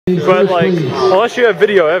But like, unless you have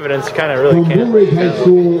video evidence, you kind of really can't. Blue Ridge High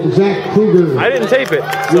School, Zach Kruger. I didn't tape it,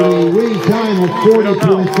 With so. a winning time of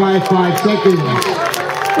 40.55 seconds.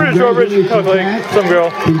 Pretty sure Rich calculate some girl.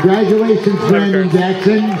 Congratulations, Brandon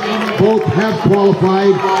Jackson. Both have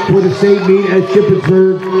qualified for the state meet at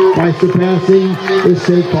Shippensburg by surpassing the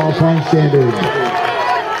state qualifying standard.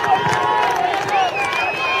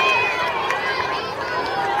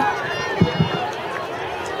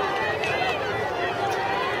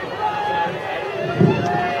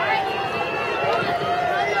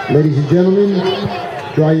 Ladies and gentlemen,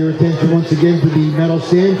 draw your attention once again to the medal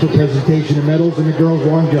stand for presentation of medals in the girls'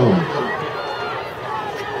 long jump.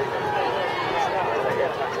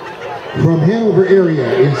 From Hanover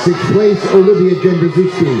area, in 6th place, Olivia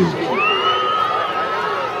Jendrzewski.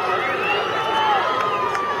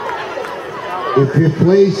 In 5th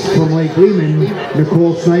place, from Lake Lehman,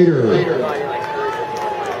 Nicole Snyder.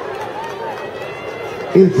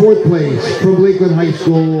 In 4th place, from Lakeland High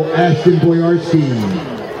School, Ashton Boyarski.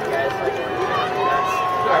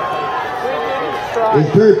 In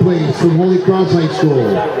 3rd place, from Holy Cross High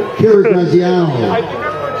School, Kira Graziano.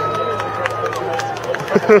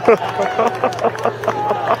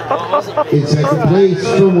 In 2nd place,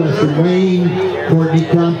 from Western Wayne, Courtney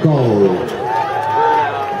Kromko.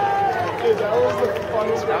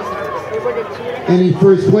 And in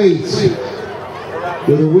 1st place,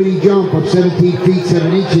 with a winning jump of 17 feet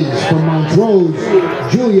 7 inches from Montrose,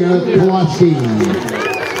 Julia Kowalski.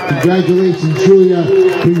 Congratulations, Julia.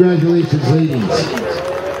 Congratulations, ladies.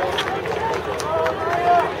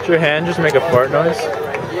 Did your hand just make a fart noise?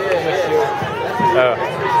 Oh.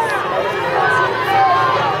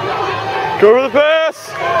 Go for the pass!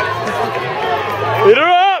 Hit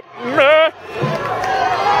her up!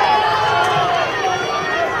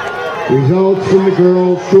 Results from the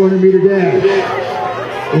girls' 200-meter dash.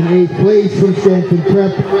 In 8th place from Stanton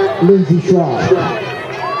Prep, Lindsay Schrock.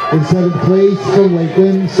 In 7th place from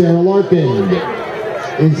Lakeland, Sarah Larkin.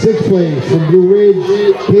 In 6th place from Blue Ridge,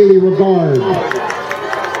 Kaylee Regard.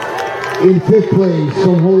 In 5th place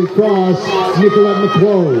from Holy Cross, Nicolette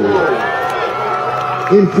McClough.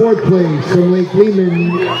 In 4th place from Lake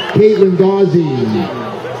Lehman, Caitlin Gauzy.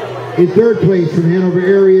 In 3rd place from Hanover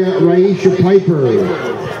area, Raisha Piper.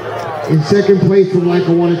 In 2nd place from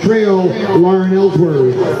Lackawanna Trail, Lauren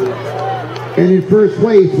Ellsworth. And in 1st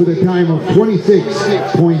place with a time of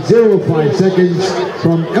 26.05 seconds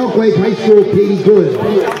from Elk Lake High School, Katie Good.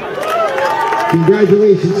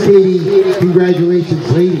 Congratulations, Katie.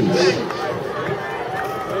 Congratulations, ladies.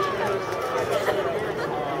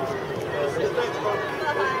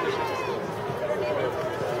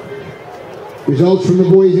 Results from the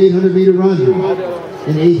boys' 800-meter run.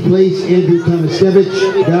 In 8th place, Andrew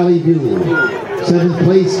Tomaszewicz, Valley View. 7th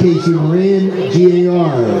place, Casey Moran,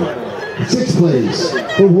 GAR. 6th place,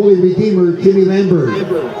 from Holy Redeemer, Timmy Lambert.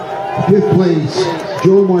 5th place,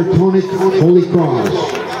 Joe Martonic, Holy Cross.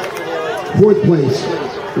 4th place,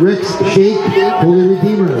 Rex Shake, Holy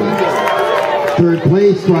Redeemer. 3rd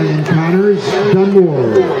place, Brian Connors,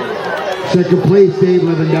 Dunmore. 2nd place, Dave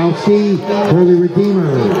Lewandowski, Holy Redeemer.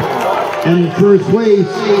 And in 1st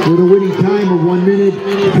place, with a winning time of 1 minute,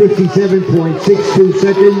 57.62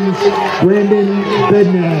 seconds, Brandon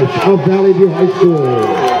Bednash of Valley View High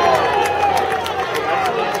School.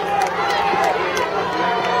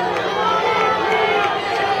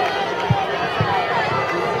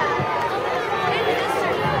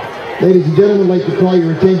 Ladies and gentlemen, I'd like to call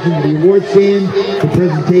your attention to the award stand for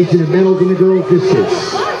presentation of medals in the girls' discus.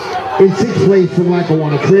 In 6th place from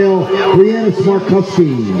Lackawanna Trail, Brianna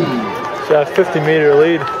Smarkowski. She's got a 50-meter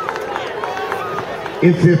lead.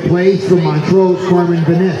 In 5th place from Montrose, Carmen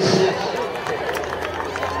Vaness.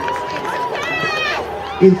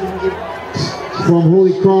 From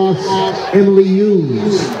Holy Cross, Emily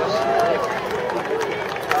Hughes.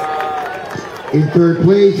 In 3rd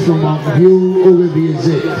place from Mountain View, Olivia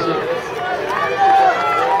Zick.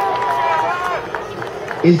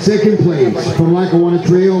 In 2nd place from Lackawanna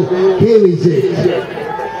Trail, Kaylee Zick.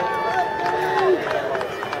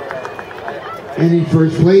 And in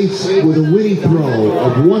 1st place with a winning throw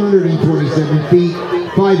of 127 feet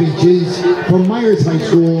 5 inches from Myers High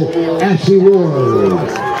School, Ashley Ward.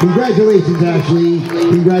 Congratulations, Ashley.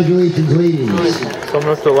 Congratulations, ladies. So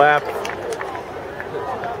almost a lap.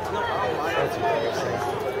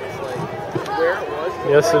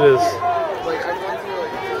 Yes, it is.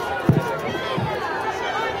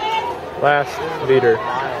 Last leader.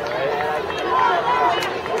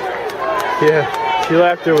 Yeah, she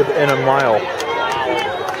lapped it within a mile.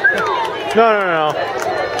 No.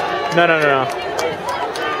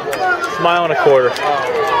 It's a mile and a quarter.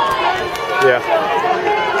 Yeah.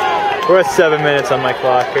 We're at 7 minutes on my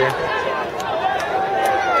clock here.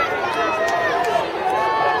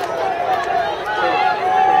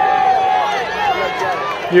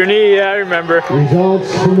 Your knee, yeah, I remember.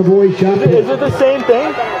 Results from the boys shot put. Is it the same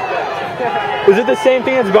thing? Is it the same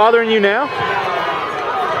thing that's bothering you now?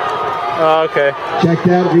 Oh, okay. Checked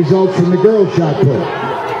out results from the girls shot put.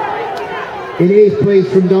 In 8th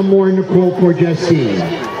place from Dunmore, Nicole Korjeski.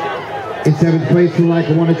 In 7th place from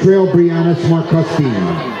Lackawanna Trail, Brianna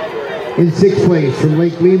Smarkuski. In 6th place from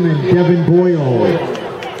Lake Lehman, Devin Boyle.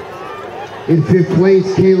 In 5th place,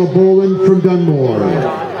 Kayla Boland from Dunmore.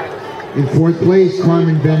 In 4th place,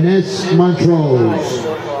 Carmen Van Ness, Montrose.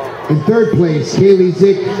 In 3rd place, Kaylee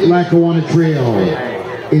Zick, Lackawanna Trail.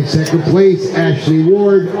 In 2nd place, Ashley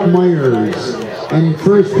Ward, Myers. And in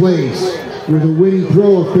 1st place, with a winning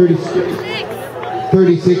throw of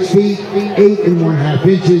 36 feet, 8 1/2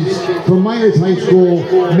 inches, from Myers High School,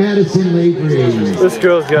 Madison Lavery. This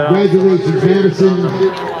girl's got Congratulations, Madison.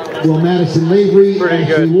 Will Madison Lavery,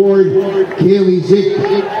 Ashley Ward, Kaylee Zick,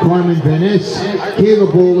 Carmen Van Ness, Kayla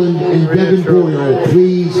Boland, and Devin Boyle,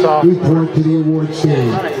 please report to the award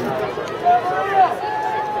stand.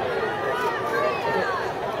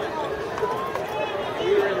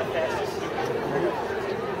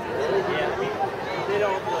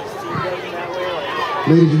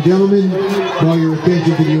 Ladies and gentlemen, call your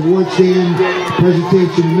attention to the award stand.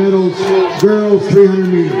 Presentation of medals. Girls, 300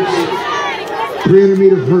 meters. 300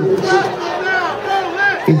 meter hurdles.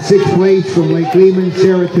 In 6th place from Lake Lehman,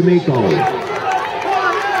 Sarah Tomeko.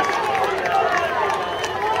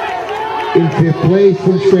 In 5th place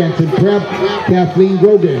from Scranton Prep, Kathleen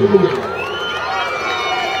Grogan.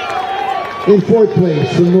 In 4th place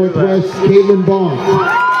from Northwest, Caitlin Bonk.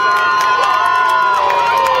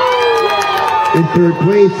 In 3rd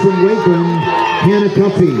place from Lakeland, Hannah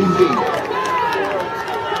Tuffy.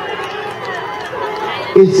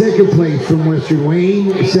 In 2nd place from Western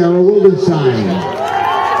Wayne, Sarah Wildenstein.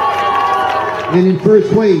 And in 1st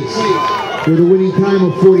place, with a winning time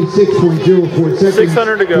of 46.04 seconds,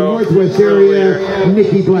 600 to go. from Northwest area,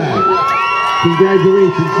 Nikki Black.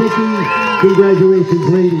 Congratulations, Nikki. Congratulations,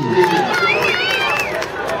 ladies.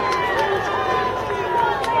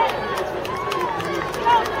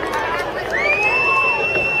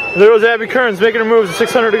 There goes Abby Kearns making her moves,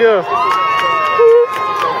 600 to go.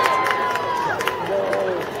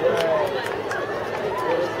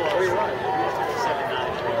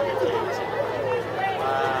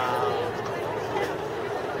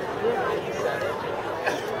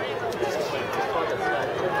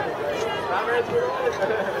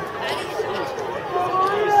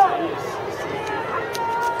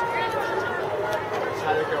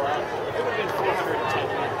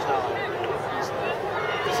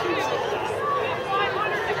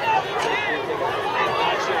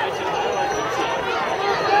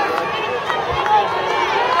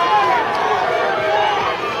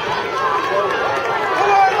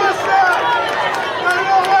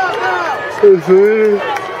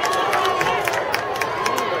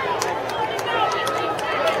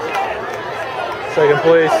 Second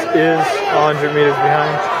place is 100 meters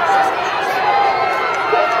behind.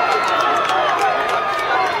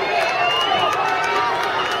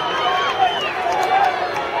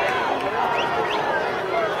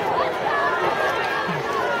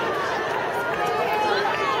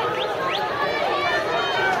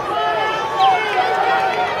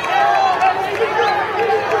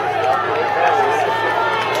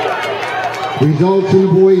 Results in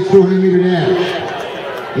the boys 200 meter dash.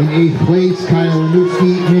 In 8th place, Kyle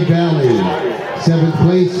Lanuski, Mid-Valley. 7th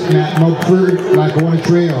place, Matt Mugford, Lackawanna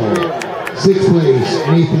Trail. 6th place,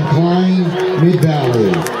 Nathan Klein,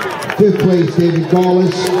 Mid-Valley. 5th place, David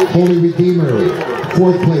Gaulis, Holy Redeemer.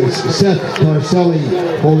 4th place, Seth Tarselli,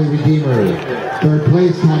 Holy Redeemer. 3rd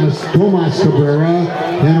place, Tomas Cabrera,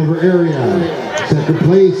 Hanover area. 2nd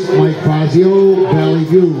place, Mike Fazio, Valley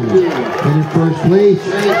View. And in 1st place,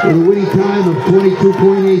 with a winning time of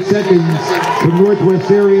 22.8 seconds, from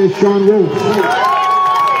Northwest area, Sean Wolf.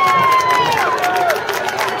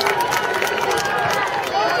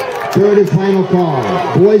 Third and final call,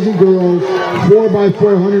 boys and girls,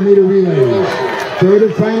 4x400 meter relays. Third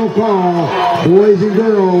and final call, boys and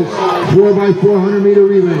girls, 4x400 meter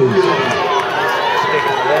relays.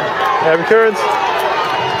 Abby Kearns.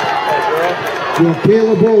 Will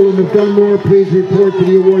Kayla Boland of Dunmore please report to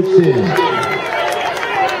the award stand?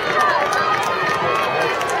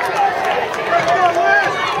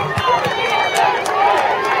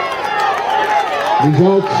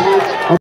 Results